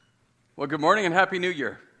Well, good morning and Happy New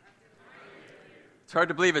Year. It's hard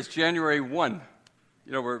to believe it's January 1.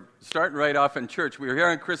 You know, we're starting right off in church. We were here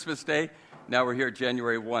on Christmas Day. Now we're here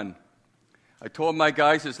January 1. I told my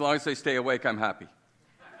guys, as long as they stay awake, I'm happy.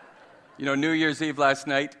 You know, New Year's Eve last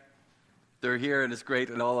night, they're here and it's great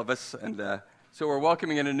and all of us. And so we're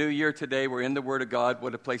welcoming in a new year today. We're in the Word of God.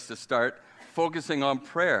 What a place to start. Focusing on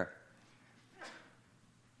prayer.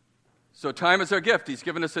 So time is our gift. He's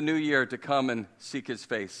given us a new year to come and seek His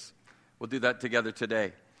face. We'll do that together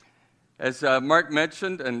today. As Mark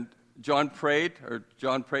mentioned and John prayed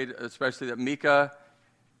especially that Mika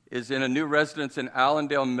is in a new residence in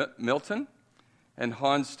Allendale, Milton, and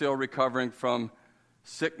Hans still recovering from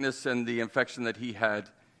sickness and the infection that he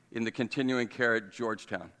had in the continuing care at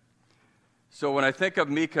Georgetown. So when I think of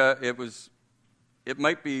Mika, it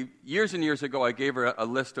might be years and years ago I gave her a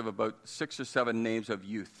list of about 6 or 7 names of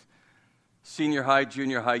youth, senior high,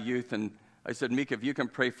 junior high youth, and I said, Mika, if you can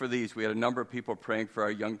pray for these. We had a number of people praying for our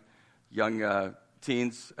young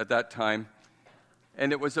teens at that time.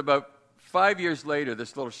 And it was about 5 years later,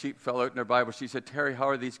 this little sheet fell out in her Bible. She said, Terry, how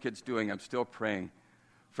are these kids doing? I'm still praying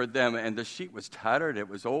for them. And the sheet was tattered. It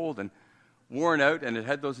was old and worn out, and it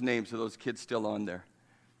had those names of those kids still on there.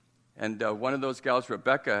 And one of those gals,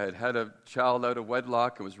 Rebecca, had a child out of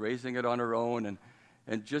wedlock and was raising it on her own.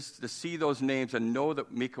 And just to see those names and know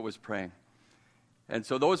that Mika was praying. And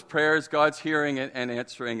so those prayers, God's hearing and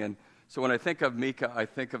answering. And so when I think of Mika, I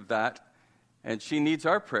think of that. And she needs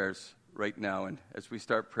our prayers right now. And as we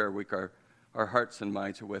start prayer week, our hearts and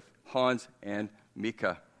minds are with Hans and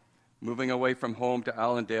Mika. Moving away from home to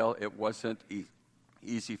Allendale, it wasn't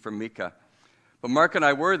easy for Mika. But Mark and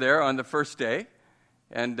I were there on the first day.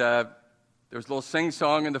 And there was a little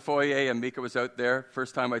sing-song in the foyer, and Mika was out there.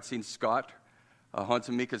 First time I'd seen Scott, Hans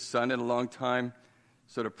and Mika's son, in a long time.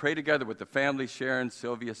 So to pray together with the family, Sharon,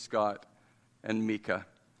 Sylvia, Scott, and Mika,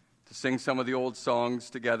 to sing some of the old songs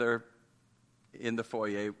together in the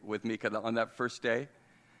foyer with Mika on that first day.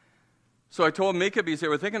 So I told Mika, because they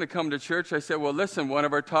were thinking of coming to church, I said, well, listen, one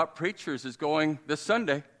of our top preachers is going this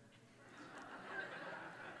Sunday.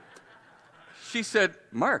 She said,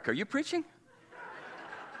 Mark, are you preaching?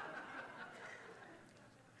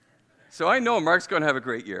 So I know Mark's going to have a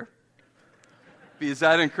great year. Because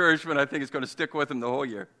that encouragement, I think, is going to stick with him the whole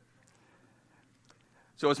year.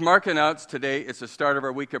 So as Mark announced today, it's the start of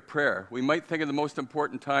our week of prayer. We might think of the most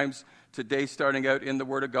important times today, starting out in the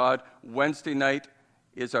Word of God. Wednesday night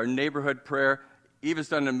is our neighborhood prayer. Eva's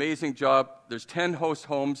done an amazing job. There's 10 host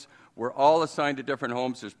homes. We're all assigned to different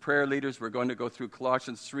homes. There's prayer leaders. We're going to go through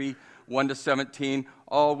Colossians 3, 1 to 17.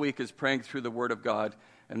 All week is praying through the Word of God,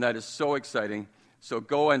 and that is so exciting. So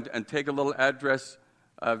go and take a little address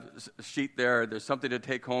sheet there. There's something to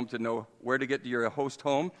take home to know where to get to your host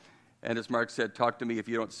home. And as Mark said, talk to me if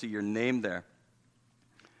you don't see your name there.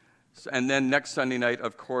 And then next Sunday night,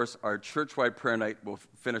 of course, our church-wide prayer night will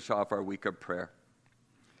finish off our week of prayer.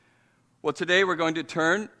 Well, today we're going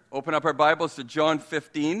to open up our Bibles to John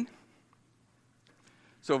 15.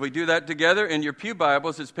 So if we do that together, in your pew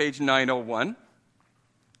Bibles, it's page 901.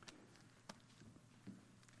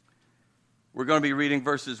 We're going to be reading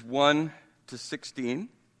verses 1 to 16.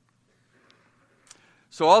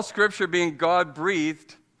 So all Scripture being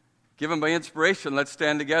God-breathed, given by inspiration, let's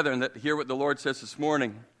stand together and hear what the Lord says this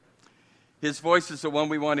morning. His voice is the one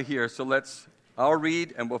we want to hear, so I'll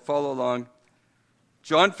read and we'll follow along.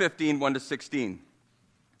 John 15, 1 to 16.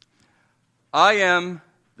 I am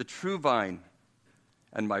the true vine,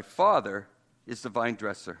 and my Father is the vine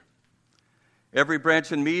dresser. Every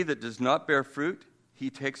branch in me that does not bear fruit, He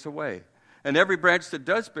takes away. And every branch that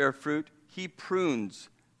does bear fruit, He prunes,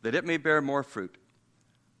 that it may bear more fruit.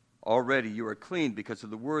 Already you are clean because of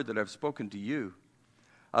the word that I've spoken to you.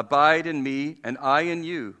 Abide in me, and I in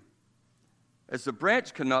you. As the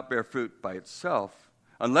branch cannot bear fruit by itself,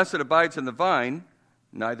 unless it abides in the vine,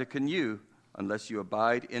 neither can you, unless you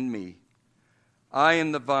abide in me. I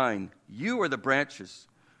am the vine, you are the branches.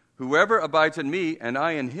 Whoever abides in me, and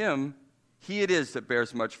I in him, he it is that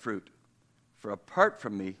bears much fruit. For apart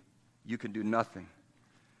from me, you can do nothing.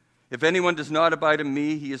 If anyone does not abide in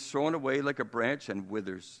me, he is thrown away like a branch and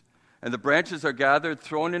withers. And the branches are gathered,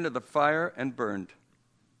 thrown into the fire, and burned.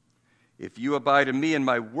 If you abide in me and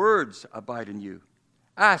my words abide in you,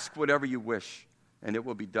 ask whatever you wish, and it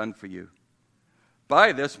will be done for you.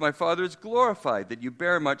 By this my Father is glorified, that you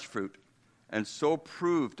bear much fruit, and so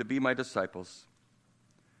prove to be my disciples.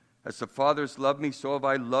 As the Father has loved me, so have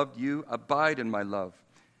I loved you. Abide in my love.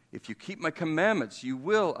 If you keep my commandments, you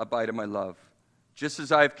will abide in my love, just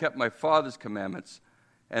as I have kept my Father's commandments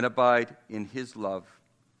and abide in his love.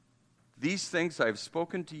 These things I have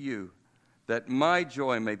spoken to you, that my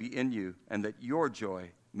joy may be in you, and that your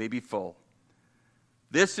joy may be full.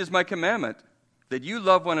 This is my commandment, that you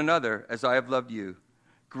love one another as I have loved you.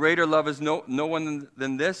 Greater love is no one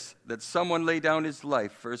than this, that someone lay down his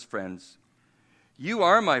life for his friends. You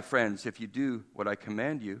are my friends if you do what I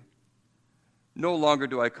command you. No longer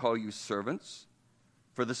do I call you servants,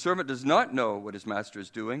 for the servant does not know what his master is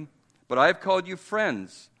doing, but I have called you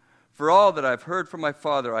friends. For all that I have heard from my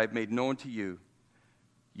Father I have made known to you.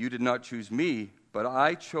 You did not choose me, but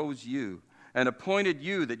I chose you, and appointed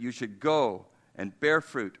you that you should go and bear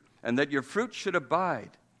fruit, and that your fruit should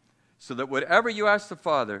abide, so that whatever you ask the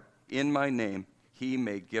Father in my name, he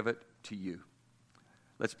may give it to you.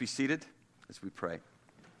 Let's be seated as we pray.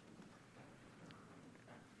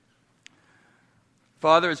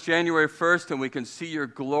 Father, it's January 1st, and we can see your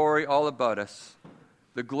glory all about us,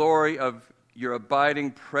 the glory of your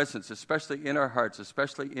abiding presence, especially in our hearts,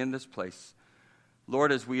 especially in this place.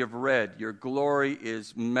 Lord, as we have read, your glory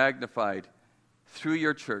is magnified through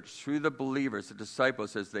your church, through the believers, the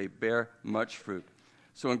disciples, as they bear much fruit.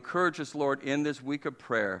 So encourage us, Lord, in this week of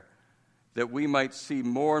prayer, that we might see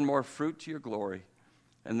more and more fruit to your glory,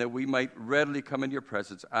 and that we might readily come into your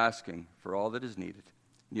presence asking for all that is needed.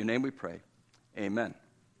 In your name we pray. Amen.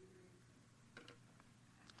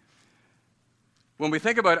 When we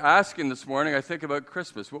think about asking this morning, I think about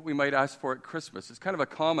Christmas, what we might ask for at Christmas. It's kind of a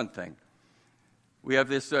common thing. We have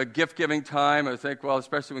this gift-giving time. I think, well,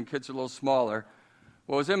 especially when kids are a little smaller.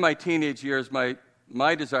 Well, it was in my teenage years,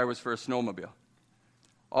 my desire was for a snowmobile.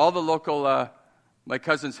 All the local, my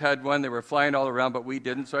cousins had one. They were flying all around, but we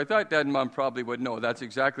didn't. So I thought Dad and Mom probably would know. That's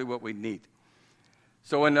exactly what we need.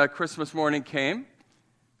 So when Christmas morning came,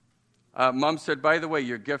 Mom said, by the way,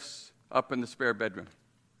 your gift's up in the spare bedroom.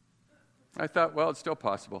 I thought, well, it's still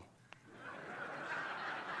possible.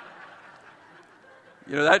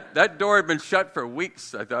 You know, that door had been shut for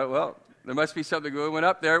weeks. I thought, well, there must be something. We went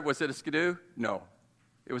up there. Was it a skidoo? No.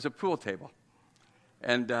 It was a pool table.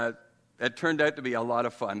 And it turned out to be a lot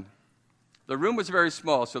of fun. The room was very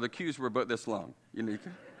small, so the queues were about this long. You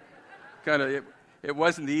know, it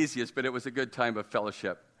wasn't the easiest, but it was a good time of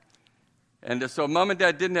fellowship. And so Mom and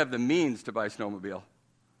Dad didn't have the means to buy a snowmobile.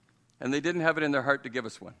 And they didn't have it in their heart to give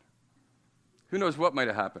us one. Who knows what might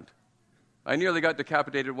have happened? I nearly got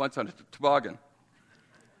decapitated once on a toboggan.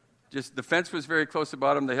 Just the fence was very close to the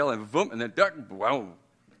bottom of the hill, and boom, and then duck, wow.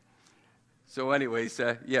 So anyways,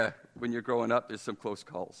 when you're growing up, there's some close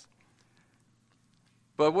calls.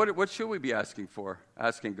 But what should we be asking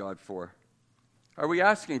God for? Are we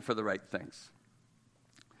asking for the right things?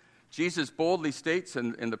 Jesus boldly states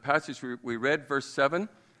in the passage we read, verse 7,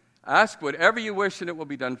 ask whatever you wish and it will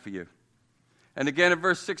be done for you. And again in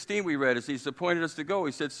verse 16 we read, as he's appointed us to go,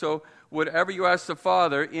 he said, so whatever you ask the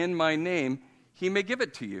Father in my name, he may give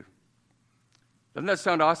it to you. Doesn't that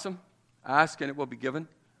sound awesome? Ask and it will be given.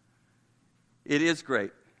 It is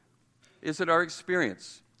great. Is it our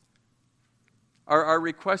experience? Are our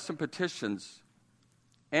requests and petitions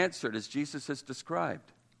answered as Jesus has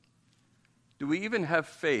described? Do we even have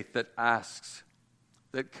faith that asks,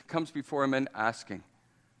 that comes before him and asking?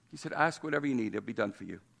 He said, ask whatever you need, it'll be done for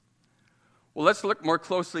you. Well, let's look more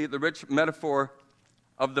closely at the rich metaphor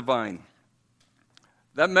of the vine.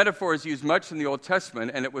 That metaphor is used much in the Old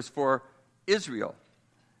Testament, and it was for Israel,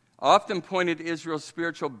 often pointed to Israel's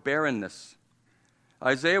spiritual barrenness.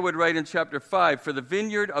 Isaiah would write in chapter 5, for the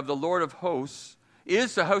vineyard of the Lord of hosts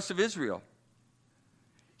is the house of Israel.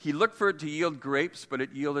 He looked for it to yield grapes, but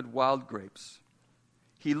it yielded wild grapes.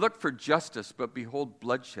 He looked for justice, but behold,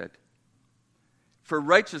 bloodshed. For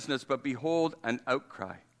righteousness, but behold, an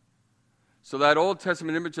outcry. So that Old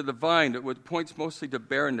Testament image of the vine that points mostly to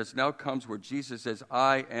barrenness now comes where Jesus says,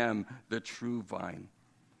 I am the true vine.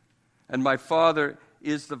 And my Father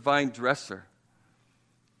is the vine dresser.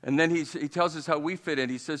 And then he tells us how we fit in.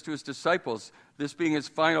 He says to his disciples, this being his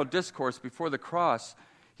final discourse before the cross,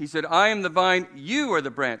 he said, I am the vine, you are the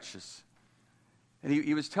branches. And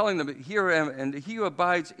he was telling them, here I am, and he who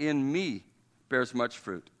abides in me bears much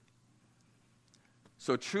fruit.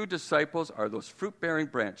 So true disciples are those fruit-bearing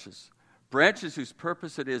branches whose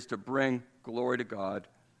purpose it is to bring glory to God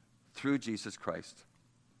through Jesus Christ.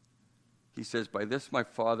 He says, by this my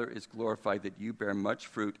Father is glorified, that you bear much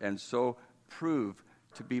fruit, and so prove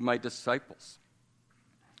to be my disciples.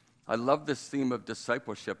 I love this theme of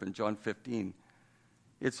discipleship in John 15.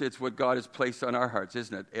 It's what God has placed on our hearts,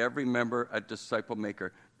 isn't it? Every member a disciple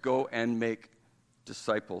maker. Go and make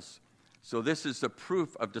disciples. So this is the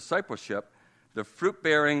proof of discipleship, the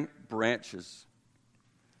fruit-bearing branches.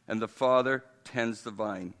 And the Father tends the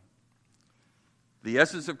vine. The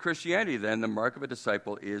essence of Christianity, then, the mark of a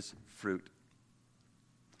disciple, is fruit.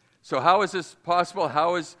 So how is this possible?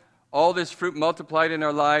 How is all this fruit multiplied in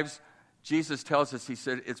our lives? Jesus tells us, he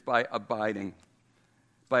said, it's by abiding.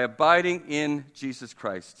 By abiding in Jesus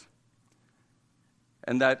Christ.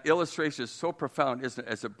 And that illustration is so profound, isn't it?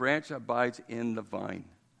 As a branch abides in the vine.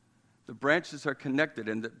 The branches are connected,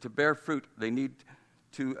 and to bear fruit, they need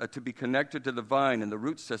to be connected to the vine and the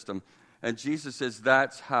root system. And Jesus says,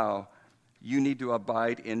 that's how you need to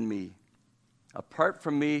abide in me. Apart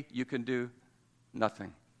from me, you can do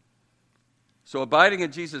nothing. So abiding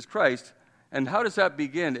in Jesus Christ, and how does that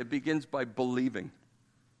begin? It begins by believing.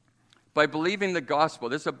 By believing the gospel,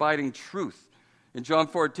 this abiding truth. In John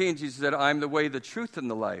 14, Jesus said, I'm the way, the truth, and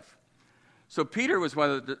the life. So Peter was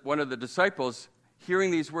one of the disciples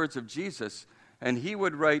hearing these words of Jesus, and he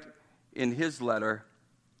would write in his letter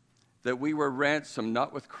that we were ransomed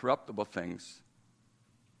not with corruptible things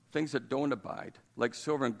that don't abide, like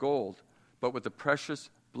silver and gold, but with the precious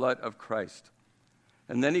blood of Christ.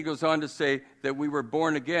 And then he goes on to say that we were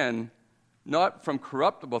born again, not from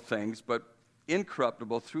corruptible things, but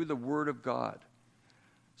incorruptible through the word of God.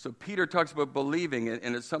 So Peter talks about believing,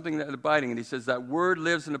 and it's something that abiding, and he says that word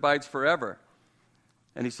lives and abides forever.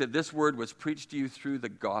 And he said this word was preached to you through the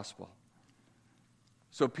gospel.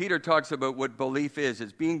 So Peter talks about what belief is.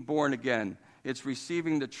 It's being born again. It's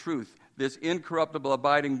receiving the truth, this incorruptible,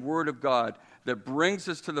 abiding word of God that brings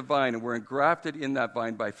us to the vine, and we're engrafted in that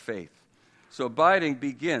vine by faith. So abiding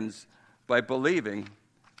begins by believing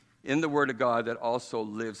in the word of God that also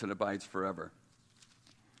lives and abides forever.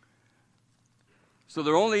 So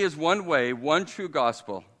there only is one way, one true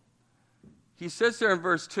gospel. He says there in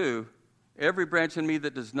verse 2, every branch in me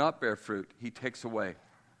that does not bear fruit, he takes away.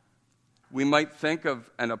 We might think of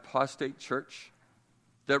an apostate church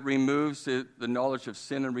that removes the knowledge of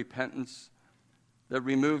sin and repentance, that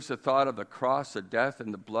removes the thought of the cross, the death,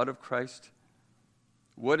 and the blood of Christ.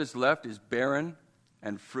 What is left is barren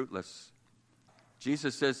and fruitless.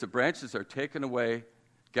 Jesus says the branches are taken away,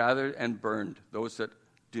 gathered, and burned, those that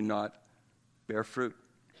do not bear fruit.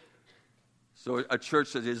 So a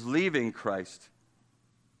church that is leaving Christ,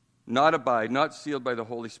 not abide, not sealed by the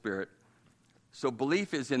Holy Spirit. So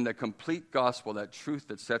belief is in the complete gospel, that truth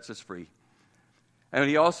that sets us free. And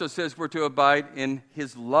he also says we're to abide in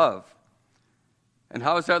his love. And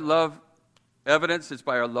how is that love evidenced? It's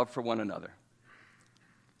by our love for one another.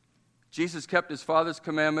 Jesus kept his Father's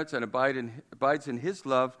commandments and abides in his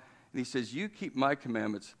love. And he says, you keep my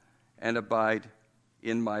commandments and abide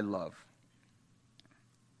in my love.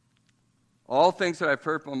 All things that I've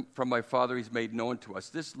heard from my Father, he's made known to us.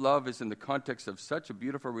 This love is in the context of such a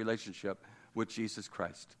beautiful relationship with Jesus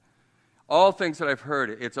Christ. All things that I've heard,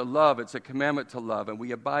 it's a love, it's a commandment to love, and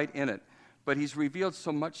we abide in it. But he's revealed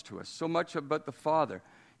so much to us, so much about the Father,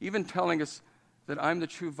 even telling us that I'm the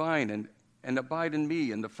true vine and abide in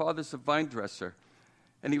me, and the Father's the vine dresser.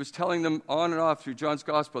 And he was telling them on and off through John's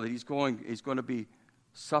gospel that he's going to be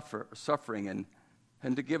suffering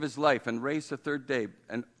and to give his life and raise the third day.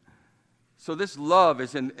 And so this love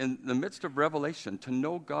is in the midst of revelation, to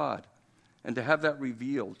know God and to have that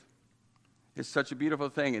revealed is such a beautiful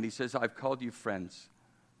thing. And he says, I've called you friends.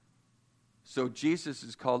 So Jesus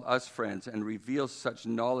has called us friends and reveals such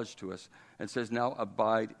knowledge to us and says, now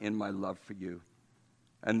abide in my love for you.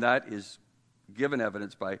 And that is given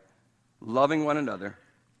evidence by loving one another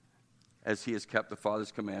as he has kept the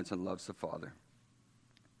Father's commands and loves the Father.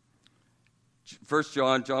 1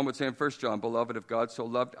 John would say in 1 John, beloved, if God so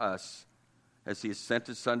loved us, as he has sent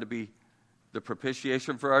his Son to be the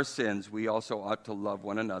propitiation for our sins, we also ought to love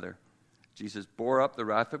one another. Jesus bore up the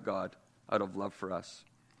wrath of God out of love for us.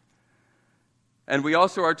 And we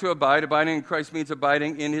also are to abide. Abiding in Christ means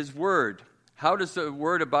abiding in his word. How does the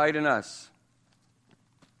word abide in us?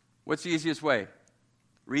 What's the easiest way?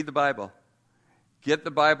 Read the Bible. Get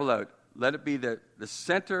the Bible out. Let it be the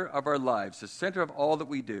center of our lives, the center of all that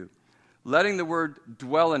we do. Letting the word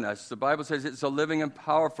dwell in us. The Bible says it's a living and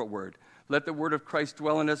powerful word. Let the word of Christ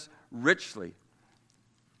dwell in us richly.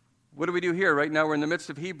 What do we do here? Right now we're in the midst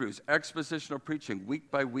of Hebrews, expositional preaching, week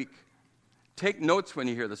by week. Take notes when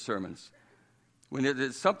you hear the sermons. When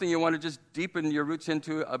it's something you want to just deepen your roots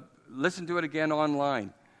into, listen to it again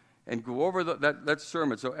online and go over that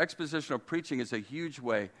sermon. So expositional preaching is a huge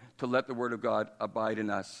way to let the word of God abide in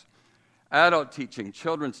us. Adult teaching,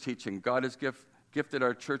 children's teaching. God has gifted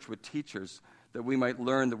our church with teachers that we might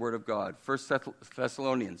learn the word of God. 1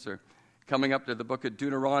 Thessalonians are coming up to the book of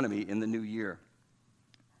Deuteronomy in the new year.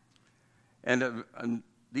 And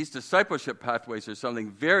these discipleship pathways are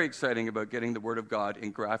something very exciting about getting the word of God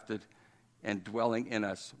engrafted and dwelling in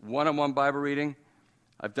us. One-on-one Bible reading.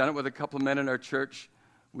 I've done it with a couple of men in our church.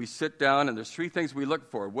 We sit down, and there's three things we look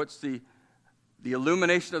for. What's the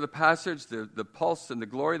illumination of the passage, the pulse and the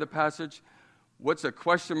glory of the passage? What's a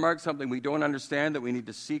question mark, something we don't understand that we need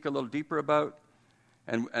to seek a little deeper about?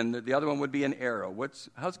 And the other one would be an arrow.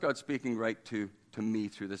 How's God speaking right to me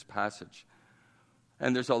through this passage?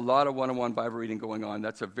 And there's a lot of one-on-one Bible reading going on.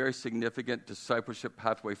 That's a very significant discipleship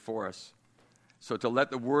pathway for us. So to let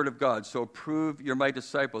the Word of God, so prove you're my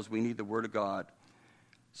disciples, we need the Word of God.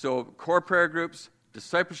 So core prayer groups,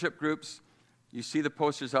 discipleship groups, you see the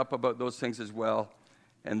posters up about those things as well.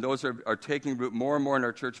 And those are taking root more and more in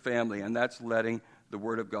our church family, and that's letting the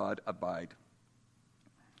Word of God abide.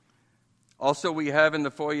 Also, we have in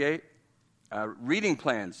the foyer reading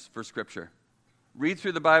plans for Scripture. Read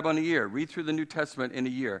through the Bible in a year. Read through the New Testament in a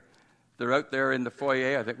year. They're out there in the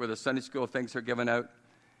foyer, I think, where the Sunday school things are given out.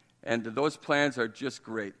 And those plans are just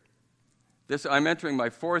great. I'm entering my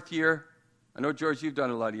 4th year. I know, George, you've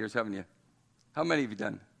done a lot of years, haven't you? How many have you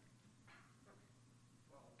done?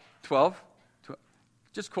 12?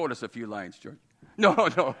 Just quote us a few lines, George.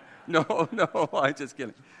 No, I'm just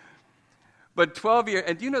kidding. But 12 years,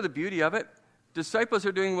 and do you know the beauty of it? Disciples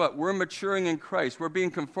are doing what? We're maturing in Christ. We're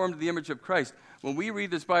being conformed to the image of Christ. When we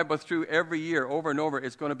read this Bible through every year, over and over,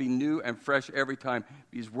 it's going to be new and fresh every time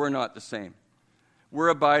because we're not the same. We're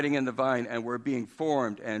abiding in the vine, and we're being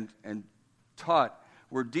formed and taught.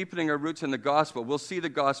 We're deepening our roots in the gospel. We'll see the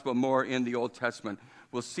gospel more in the Old Testament.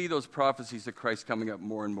 We'll see those prophecies of Christ coming up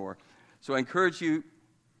more and more. So I encourage you,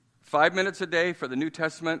 5 minutes a day for the New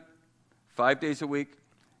Testament, 5 days a week,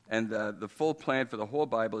 and the full plan for the whole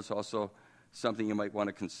Bible is also something you might want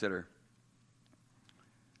to consider.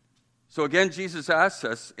 So again, Jesus asks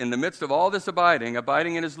us, in the midst of all this abiding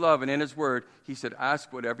in his love and in his word, he said,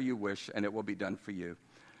 ask whatever you wish, and it will be done for you.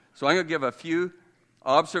 So I'm going to give a few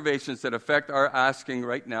observations that affect our asking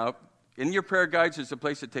right now. In your prayer guides, there's a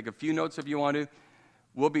place to take a few notes if you want to.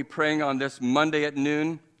 We'll be praying on this Monday at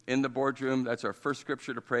noon in the boardroom. That's our first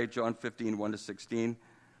scripture to pray, John 15, 1-16.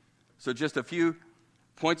 So just a few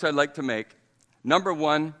points I'd like to make. Number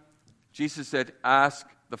 1, Jesus said, ask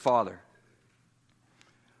the Father.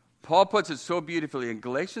 Paul puts it so beautifully in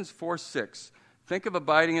Galatians 4:6. Think of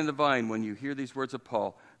abiding in the vine when you hear these words of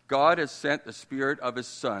Paul. God has sent the Spirit of his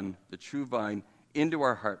Son, the true vine, into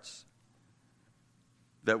our hearts,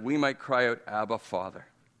 that we might cry out, Abba, Father.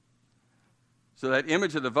 So that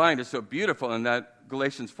image of the vine is so beautiful in that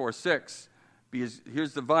Galatians 4:6, because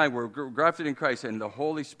here's the vine, we're grafted in Christ, and the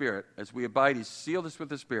Holy Spirit, as we abide, he's sealed us with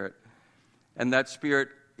the Spirit, and that Spirit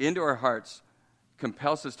into our hearts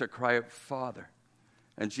compels us to cry out, Father.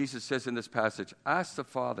 And Jesus says in this passage, ask the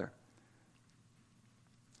Father.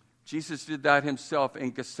 Jesus did that himself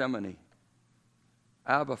in Gethsemane.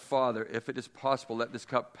 Abba, Father, if it is possible, let this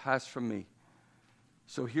cup pass from me.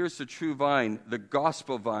 So here's the true vine, the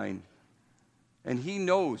gospel vine. And he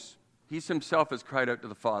knows, he himself has cried out to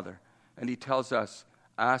the Father. And he tells us,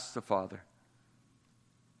 ask the Father.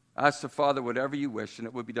 Ask the Father whatever you wish, and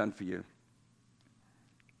it will be done for you.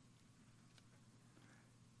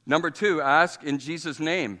 Number 2, ask in Jesus'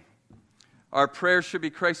 name. Our prayer should be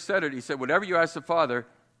Christ-centered. He said, whatever you ask the Father,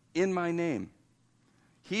 in my name.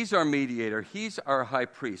 He's our mediator. He's our high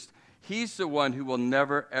priest. He's the one who will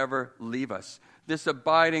never, ever leave us. This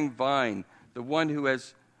abiding vine, the one who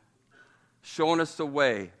has shown us the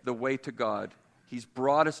way to God. He's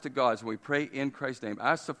brought us to God. So we pray in Christ's name.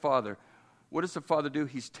 Ask the Father. What does the Father do?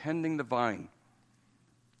 He's tending the vine.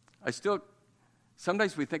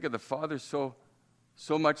 Sometimes we think of the Father so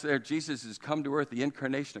much there. Jesus has come to earth, the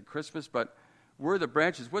incarnation at Christmas, but we're the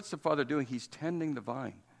branches. What's the Father doing? He's tending the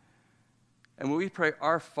vine. And when we pray,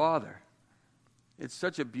 our Father, it's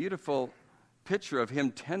such a beautiful picture of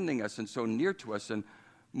him tending us and so near to us and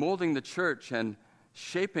molding the church and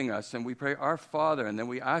shaping us. And we pray, our Father, and then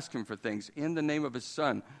we ask him for things in the name of his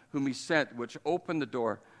Son, whom he sent, which opened the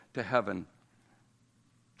door to heaven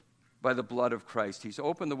by the blood of Christ. He's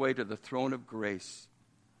opened the way to the throne of grace.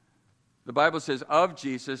 The Bible says, of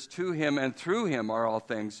Jesus, to him, and through him are all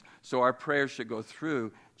things. So our prayers should go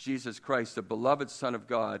through Jesus Christ, the beloved Son of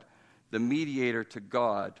God, the mediator to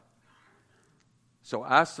God. So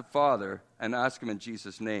ask the Father and ask him in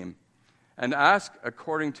Jesus' name. And ask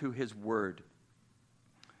according to his word.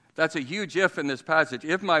 That's a huge if in this passage.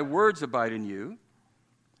 If my words abide in you,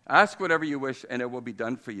 ask whatever you wish and it will be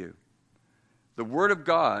done for you. The word of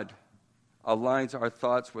God aligns our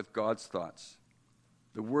thoughts with God's thoughts.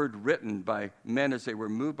 The word written by men as they were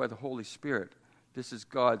moved by the Holy Spirit. This is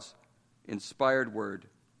God's inspired word.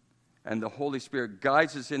 And the Holy Spirit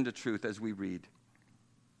guides us into truth as we read.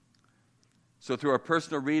 So through our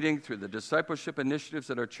personal reading, through the discipleship initiatives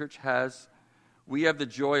that our church has, we have the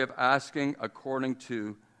joy of asking according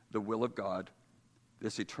to the will of God,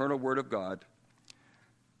 this eternal word of God.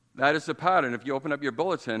 That is the pattern. If you open up your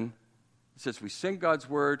bulletin, It says we sing God's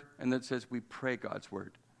word, and then it says we pray God's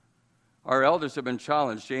word. Our elders have been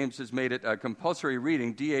challenged. James has made it a compulsory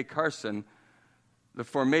reading. D.A. Carson, the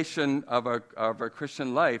formation of our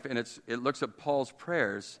Christian life, and it looks at Paul's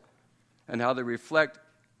prayers and how they reflect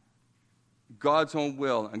God's own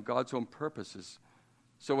will and God's own purposes.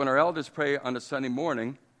 So when our elders pray on a Sunday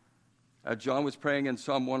morning, John was praying in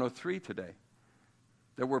Psalm 103 today,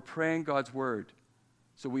 that we're praying God's word.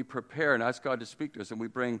 So we prepare and ask God to speak to us, and we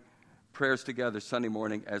bring prayers together Sunday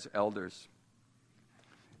morning as elders.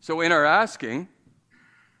 So in our asking,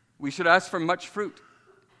 we should ask for much fruit.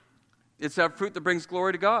 It's that fruit that brings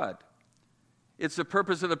glory to God. It's the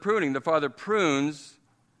purpose of the pruning. The Father prunes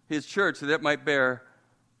his church so that it might bear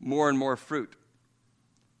more and more fruit.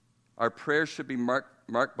 Our prayers should be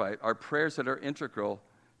marked by it. Our prayers that are integral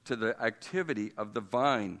to the activity of the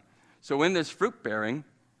vine. So in this fruit bearing,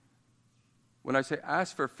 when I say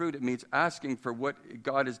ask for fruit, it means asking for what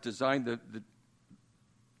God has designed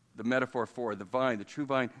the metaphor for, the vine, the true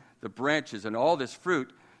vine, the branches, and all this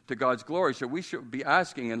fruit to God's glory. So we should be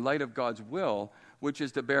asking in light of God's will, which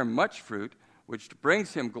is to bear much fruit, which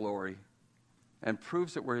brings him glory and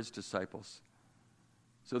proves that we're his disciples.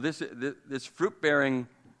 So this fruit-bearing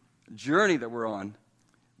journey that we're on,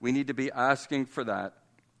 we need to be asking for that.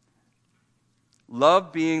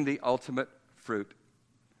 Love being the ultimate fruit.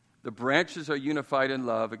 The branches are unified in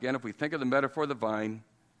love. Again, if we think of the metaphor of the vine,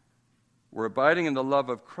 we're abiding in the love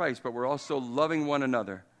of Christ, but we're also loving one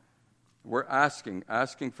another. We're asking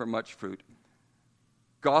for much fruit.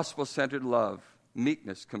 Gospel-centered love,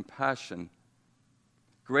 meekness, compassion.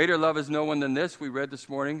 Greater love is no one than this, we read this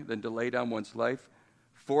morning, than to lay down one's life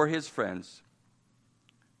for his friends.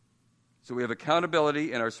 So we have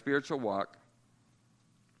accountability in our spiritual walk,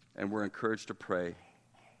 and we're encouraged to pray.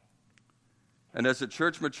 And as the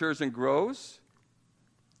church matures and grows,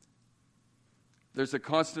 there's a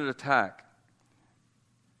constant attack.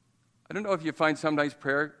 I don't know if you find sometimes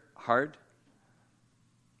prayer hard.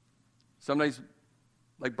 Sometimes,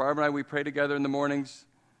 like Barb and I, we pray together in the mornings.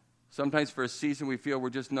 Sometimes for a season we feel we're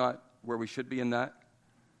just not where we should be in that.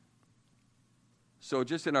 So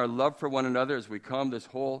just in our love for one another as we come, this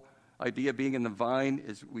whole idea of being in the vine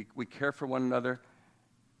is we care for one another.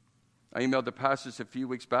 I emailed the pastors a few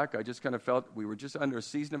weeks back. I just kind of felt we were just under a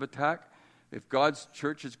season of attack. If God's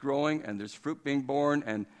church is growing and there's fruit being born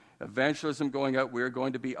and evangelism going out, we're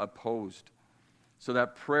going to be opposed. So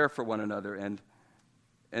that prayer for one another.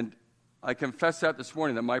 And I confess that this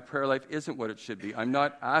morning, that my prayer life isn't what it should be. I'm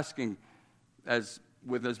not asking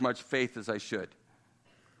with as much faith as I should.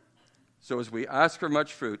 So as we ask for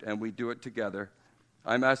much fruit and we do it together,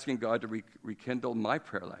 I'm asking God to rekindle my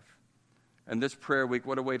prayer life. And this prayer week,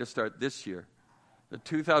 what a way to start this year. The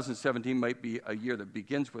 2017 might be a year that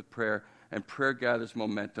begins with prayer, and prayer gathers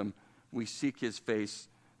momentum. We seek his face.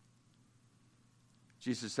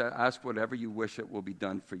 Jesus said, ask whatever you wish, it will be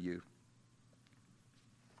done for you.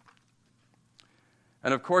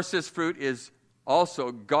 And of course, this fruit is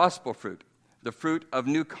also gospel fruit, the fruit of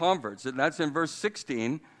new converts. And that's in verse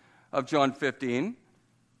 16 of John 15,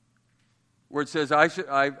 where it says,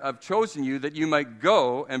 I've chosen you that you might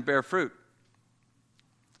go and bear fruit.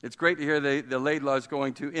 It's great to hear the Laidlaw is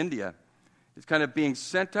going to India. It's kind of being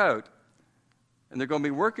sent out. And they're going to be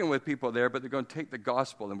working with people there, but they're going to take the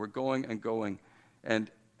gospel, and we're going and going. And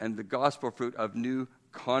the gospel fruit of new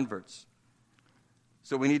converts.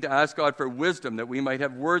 So we need to ask God for wisdom, that we might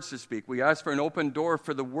have words to speak. We ask for an open door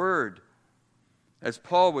for the word, as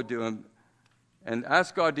Paul would do, and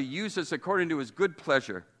ask God to use us according to his good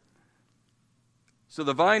pleasure. So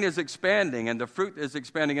the vine is expanding, and the fruit is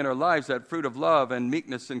expanding in our lives, that fruit of love and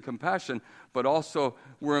meekness and compassion, but also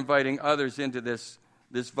we're inviting others into this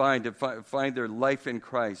vine to find their life in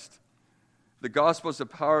Christ. The gospel is the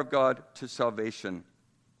power of God to salvation.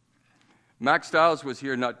 Max Stiles was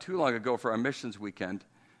here not too long ago for our missions weekend.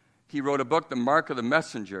 He wrote a book, The Mark of the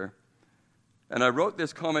Messenger, and I wrote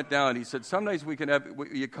this comment down. He said, sometimes we can have,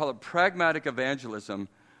 you call it pragmatic evangelism,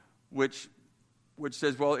 which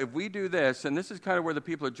says, well, if we do this, and this is kind of where the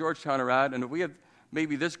people at Georgetown are at, and if we have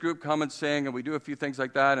maybe this group come and sing, and we do a few things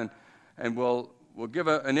like that, and we'll give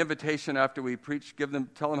an invitation after we preach,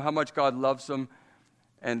 tell them how much God loves them,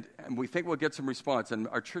 and we think we'll get some response, and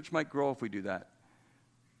our church might grow if we do that.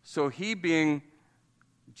 So he, being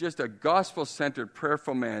just a gospel-centered,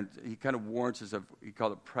 prayerful man, he kind of warns us of, he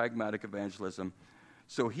called it pragmatic evangelism.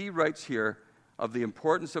 So he writes here of the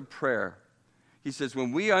importance of prayer. He says,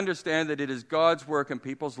 when we understand that it is God's work in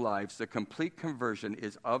people's lives, the complete conversion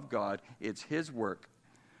is of God, it's his work,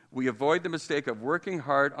 we avoid the mistake of working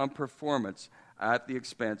hard on performance at the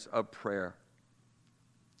expense of prayer.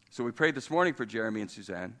 So we prayed this morning for Jeremy and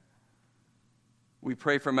Suzanne. We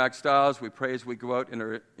pray for Max Stiles. We pray as we go out in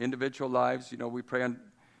our individual lives. We pray on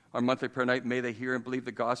our monthly prayer night, may they hear and believe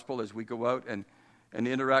the gospel as we go out and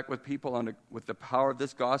interact with people with the power of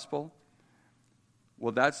this gospel.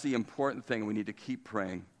 Well, that's the important thing. We need to keep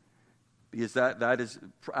praying. Because that is,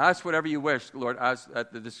 ask whatever you wish, Lord, ask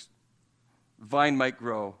that this vine might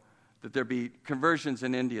grow, that there be conversions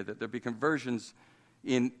in India, that there be conversions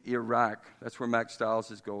in Iraq. That's where Max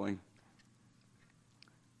Stiles is going.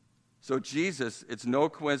 So Jesus, it's no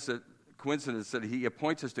coincidence that he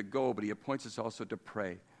appoints us to go, but he appoints us also to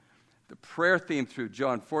pray. The prayer theme through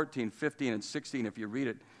John 14, 15, and 16, if you read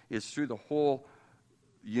it, is through the whole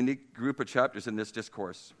unique group of chapters in this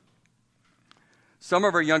discourse. Some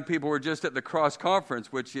of our young people were just at the Cross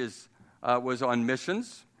Conference, which was on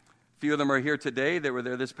missions. A few of them are here today. They were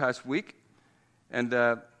there this past week.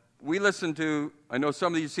 And we listened to, I know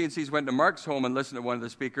some of you CNCs went to Mark's home and listened to one of the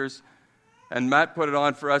speakers. And Matt put it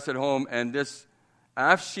on for us at home. And this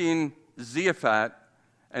Afshin Ziafat,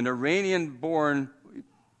 an Iranian-born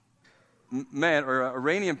man, or an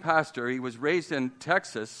Iranian pastor, he was raised in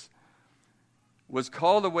Texas, was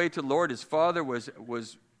called away to the Lord. His father was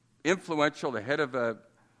influential, the head of a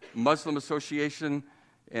Muslim association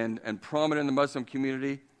and prominent in the Muslim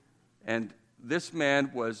community. And this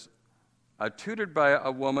man was tutored by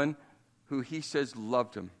a woman who he says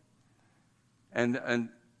loved him. And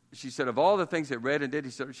she said, of all the things they read and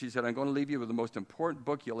did, she said, I'm going to leave you with the most important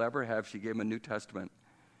book you'll ever have. She gave him a New Testament.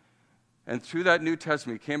 And through that New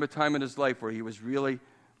Testament came a time in his life where he was really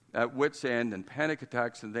at wit's end and panic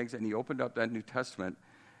attacks and things, and he opened up that New Testament,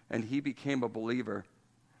 and he became a believer.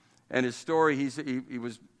 And his story, he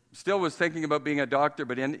was thinking about being a doctor,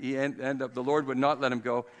 but he ended up, the Lord would not let him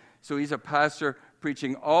go. So he's a pastor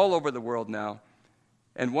preaching all over the world now.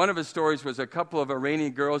 And one of his stories was a couple of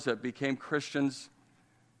Iranian girls that became Christians,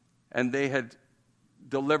 and they had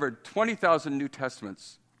delivered 20,000 New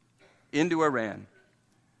Testaments into Iran.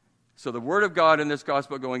 So the word of God in this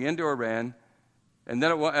gospel going into Iran, and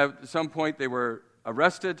then at some point they were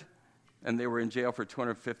arrested, and they were in jail for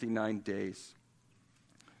 259 days.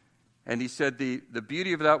 And he said the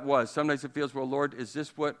beauty of that was, sometimes it feels, well, Lord, is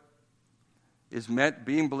this what is meant,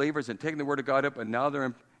 being believers and taking the word of God up, and now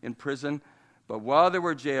they're in prison? But while they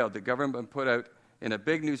were jailed, the government put out in a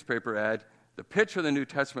big newspaper ad the picture of the New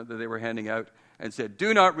Testament that they were handing out and said,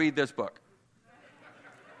 do not read this book.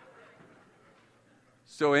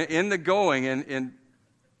 So in the going, in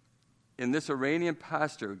this Iranian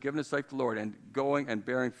pastor giving his life to the Lord and going and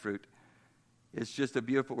bearing fruit, it's just a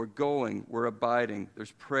beautiful, we're going, we're abiding,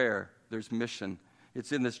 there's prayer, there's mission.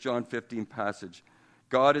 It's in this John 15 passage.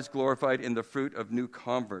 God is glorified in the fruit of new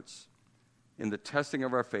converts, in the testing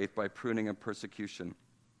of our faith by pruning and persecution.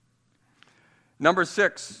 Number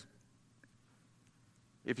 6,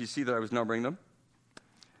 if you see that I was numbering them.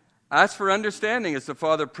 Ask for understanding as the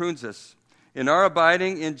Father prunes us. In our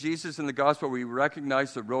abiding in Jesus and the gospel, we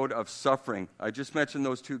recognize the road of suffering. I just mentioned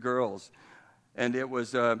those two girls. And it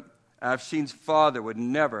was Afshin's father would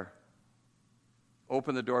never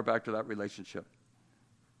open the door back to that relationship.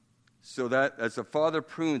 So that as the Father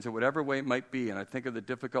prunes in whatever way it might be, and I think of the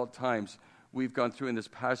difficult times we've gone through in this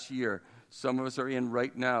past year, some of us are in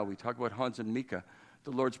right now. We talk about Hans and Mika.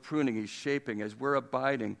 The Lord's pruning, He's shaping as we're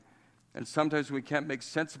abiding. And sometimes we can't make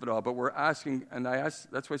sense of it all, but we're asking, and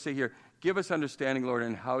that's why I say here, give us understanding, Lord,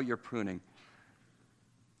 in how you're pruning.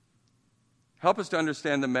 Help us to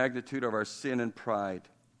understand the magnitude of our sin and pride.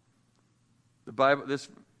 The Bible, this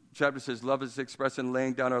chapter says, love is expressed in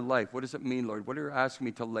laying down our life. What does it mean, Lord? What are you asking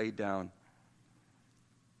me to lay down?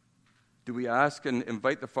 Do we ask and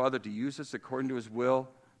invite the Father to use us according to His will,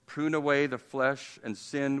 prune away the flesh and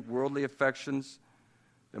sin, worldly affections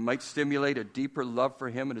that might stimulate a deeper love for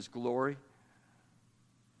Him and His glory?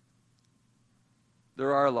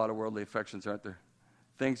 There are a lot of worldly affections, aren't there?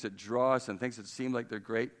 Things that draw us and things that seem like they're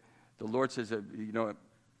great. The Lord says that,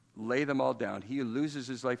 lay them all down. He who loses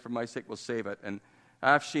his life for my sake will save it. And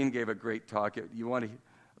Afshin gave a great talk.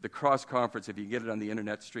 The Cross Conference, if you get it on the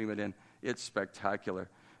internet, stream it in. It's spectacular.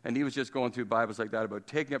 And he was just going through Bibles like that about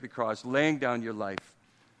taking up your cross, laying down your life.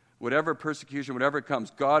 Whatever persecution, whatever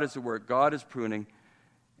comes, God is the work, God is pruning,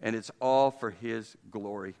 and it's all for His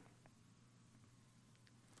glory.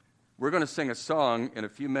 We're going to sing a song in a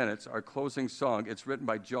few minutes, our closing song. It's written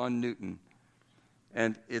by John Newton.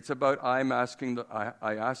 And it's about I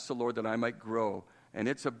asked the Lord that I might grow. And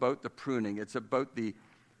it's about the pruning. It's about the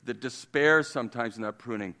despair sometimes in that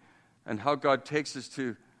pruning. And how God takes us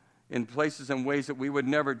in places and ways that we would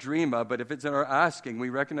never dream of. But if it's in our asking, we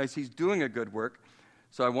recognize He's doing a good work.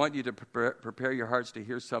 So I want you to prepare your hearts to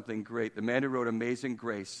hear something great. The man who wrote Amazing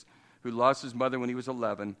Grace, who lost his mother when he was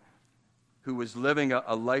 11, who was living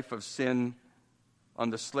a life of sin on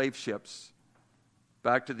the slave ships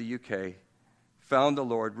back to the UK, found the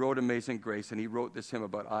Lord, wrote Amazing Grace, and he wrote this hymn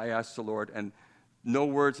about, I asked the Lord, and no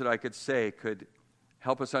words that I could say could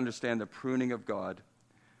help us understand the pruning of God.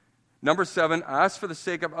 Number 7, ask for the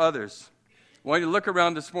sake of others. I want you to look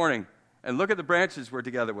around this morning and look at the branches we're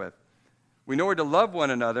together with. We know we're to love one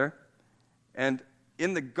another, and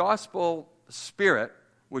in the gospel spirit,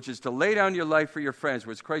 which is to lay down your life for your friends,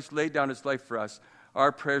 which Christ laid down his life for us,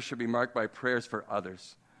 our prayers should be marked by prayers for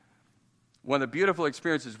others. One of the beautiful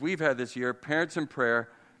experiences we've had this year, Parents in Prayer,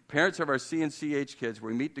 parents of our C&CH kids,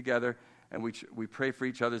 we meet together and we pray for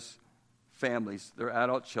each other's families, their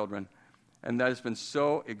adult children. And that has been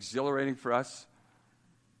so exhilarating for us.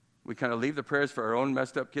 We kind of leave the prayers for our own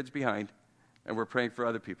messed up kids behind, and we're praying for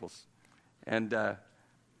other people's.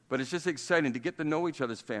 But it's just exciting to get to know each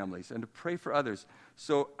other's families and to pray for others.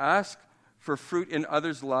 So ask for fruit in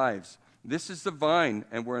others' lives. This is the vine,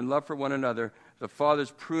 and we're in love for one another. The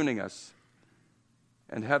Father's pruning us.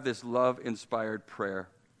 And have this love-inspired prayer.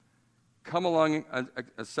 Come along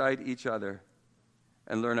aside each other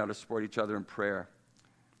and learn how to support each other in prayer.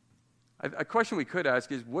 A question we could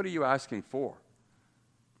ask is, what are you asking for?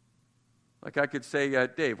 Like I could say,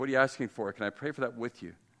 Dave, what are you asking for? Can I pray for that with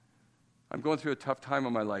you? I'm going through a tough time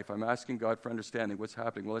in my life. I'm asking God for understanding what's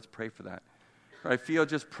happening. Well, let's pray for that. Or I feel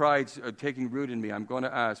just pride taking root in me. I'm going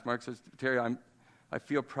to ask. Mark says, Terry, I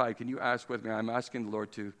feel pride. Can you ask with me? I'm asking the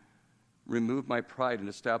Lord to remove my pride and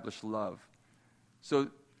establish love.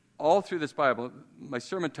 So all through this Bible, my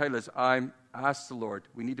sermon title is, I ask the Lord.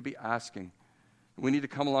 We need to be asking. We need to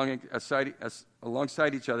come alongside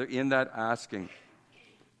each other in that asking.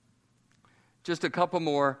 Just a couple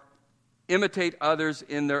more. Imitate others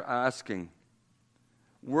in their asking.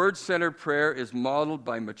 Word-centered prayer is modeled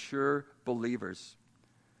by mature believers.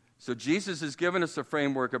 So Jesus has given us a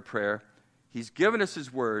framework of prayer. He's given us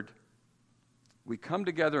his word. We come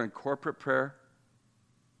together in corporate prayer,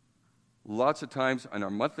 lots of times in our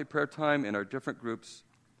monthly prayer time, in our different groups,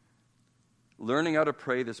 learning how to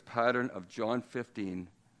pray this pattern of John 15,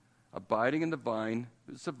 abiding in the vine.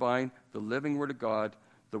 It's the vine, the living word of God,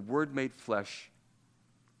 the word made flesh,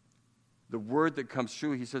 the word that comes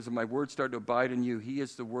true. He says, if my words start to abide in you, he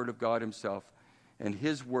is the word of God himself, and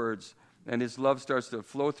his words and his love starts to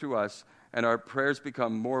flow through us, and our prayers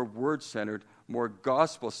become more word-centered, more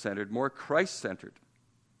gospel-centered, more Christ-centered.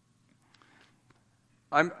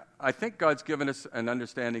 I think God's given us an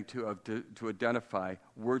understanding to identify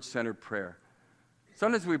word-centered prayer.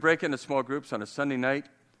 Sometimes we break into small groups on a Sunday night,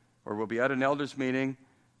 or we'll be at an elders meeting.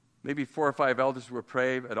 Maybe 4 or 5 elders will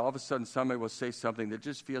pray, and all of a sudden somebody will say something that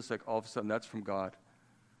just feels like all of a sudden that's from God.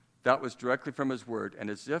 That was directly from his word. And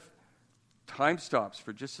as if time stops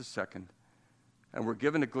for just a second, and we're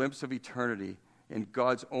given a glimpse of eternity in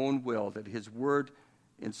God's own will, that his word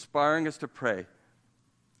inspiring us to pray.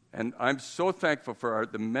 And I'm so thankful for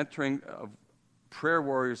the mentoring of prayer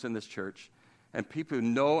warriors in this church and people who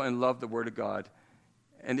know and love the word of God.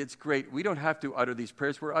 And it's great. We don't have to utter these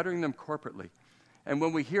prayers. We're uttering them corporately. And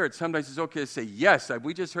when we hear it, sometimes it's okay to say, yes,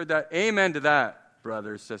 we just heard that. Amen to that,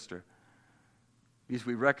 brother or sister. Because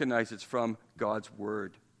we recognize it's from God's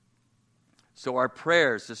word. So our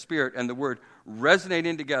prayers, the Spirit and the Word,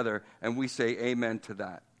 resonating together, and we say amen to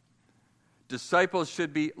that. Disciples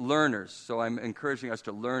should be learners, so I'm encouraging us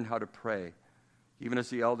to learn how to pray, even as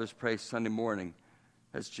the elders pray Sunday morning,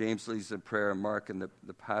 as James leads in prayer, and Mark and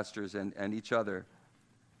the pastors and each other.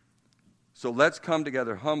 So let's come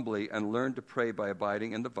together humbly and learn to pray by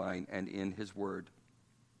abiding in the vine and in his Word.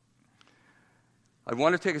 I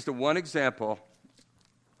want to take us to one example.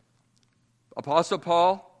 Apostle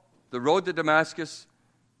Paul, the road to Damascus,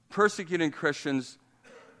 persecuting Christians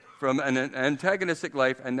from an antagonistic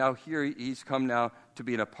life, and now here he's come now to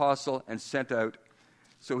be an apostle and sent out.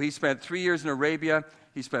 So he spent 3 years in Arabia.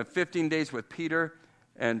 He spent 15 days with Peter,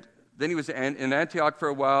 and then he was in Antioch for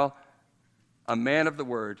a while, a man of the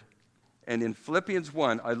word. And in Philippians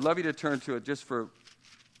 1, I'd love you to turn to it just for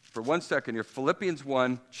 1 second here. Philippians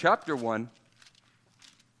 1, chapter 1.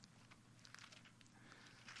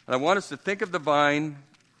 And I want us to think of the vine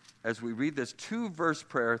as we read this 3-verse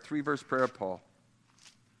prayer of Paul.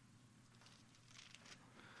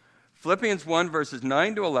 Philippians 1, verses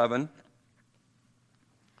 9 to 11.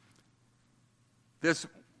 This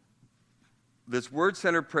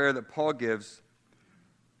word-centered prayer that Paul gives.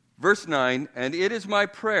 Verse 9, and it is my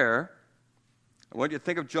prayer, I want you to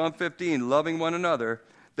think of John 15, loving one another,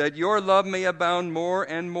 that your love may abound more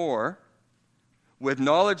and more with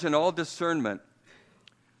knowledge and all discernment,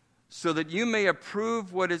 so that you may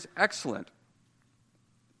approve what is excellent,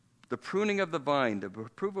 the pruning of the vine, to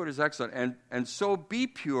approve what is excellent, and so be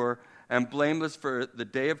pure and blameless for the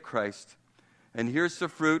day of Christ, And here's the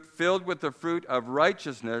fruit, filled with the fruit of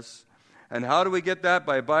righteousness. And how do we get that?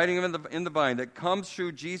 By abiding in the vine that comes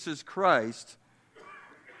through Jesus Christ.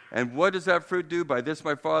 And what does that fruit do? By this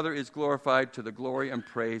my Father is glorified, to the glory and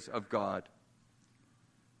praise of God.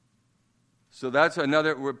 So that's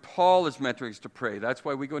another where Paul is mentoring us to pray. That's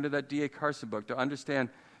why we go into that D.A. Carson book, to understand,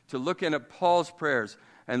 to look in at Paul's prayers.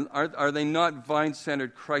 And are they not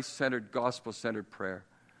vine-centered, Christ-centered, gospel-centered prayer?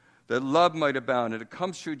 That love might abound, and it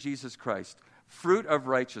comes through Jesus Christ. Fruit of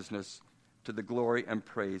righteousness, to the glory and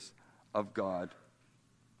praise of God.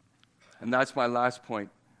 And that's my last point.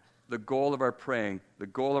 The goal of our praying, the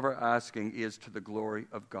goal of our asking is to the glory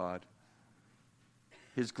of God.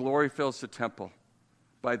 His glory fills the temple.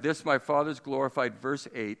 By this my Father is glorified, verse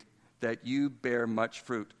 8, that you bear much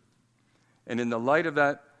fruit. And in the light of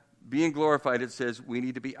that being glorified, it says we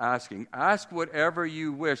need to be asking. Ask whatever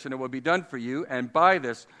you wish, and it will be done for you. And by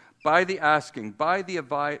this, by the asking, by the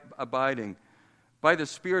abiding, by the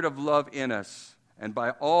Spirit of love in us, and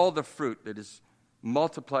by all the fruit that is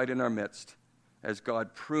multiplied in our midst, as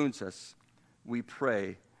God prunes us, we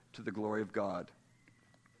pray to the glory of God.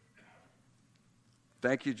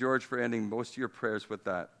 Thank you, George, for ending most of your prayers with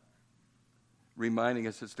that, reminding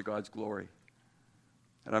us it's to God's glory.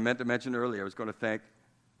 And I meant to mention earlier, I was going to thank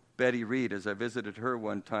Betty Reed. As I visited her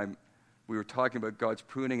one time, we were talking about God's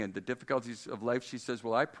pruning and the difficulties of life. She says,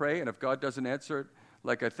 well, I pray, and if God doesn't answer it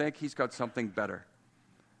like I think, he's got something better.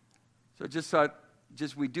 So I just thought,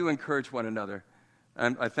 we do encourage one another.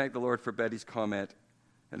 And I thank the Lord for Betty's comment.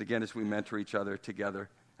 And again, as we mentor each other together,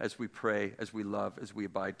 as we pray, as we love, as we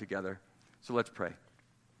abide together. So let's pray.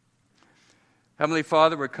 Heavenly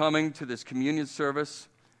Father, we're coming to this communion service.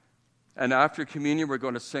 And after communion, we're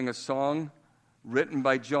going to sing a song written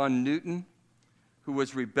by John Newton, who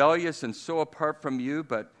was rebellious and so apart from you,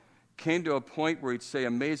 but came to a point where he'd say,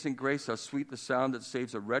 amazing grace, how sweet the sound that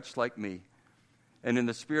saves a wretch like me. And in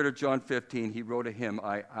the spirit of John 15, he wrote a hymn,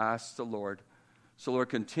 I asked the Lord. So, Lord,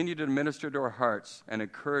 continue to minister to our hearts and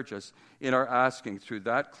encourage us in our asking through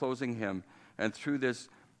that closing hymn and through this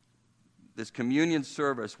communion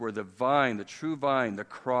service where the vine, the true vine, the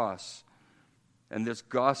cross, and this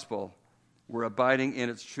gospel, we're abiding in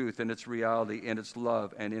its truth, in its reality, in its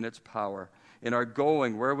love, and in its power. In our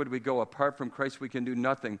going, where would we go? Apart from Christ, we can do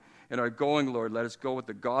nothing. In our going, Lord, let us go with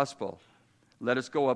the gospel. Let us go